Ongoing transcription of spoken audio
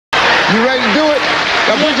You ready to do it?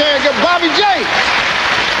 Now put your hands up, Bobby J.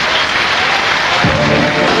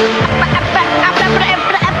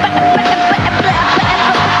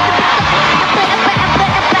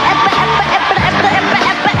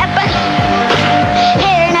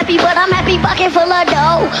 But I'm happy bucket full of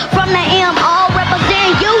dough. From the MO,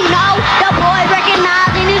 represent you know. The boy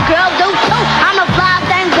recognizing his girl do too. I'm a fly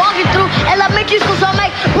thing walking through elementary school, so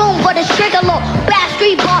make room for the striggle.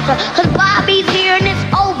 Backstreet Bosser, cause Bobby's here and it's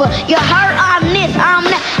over. You heard?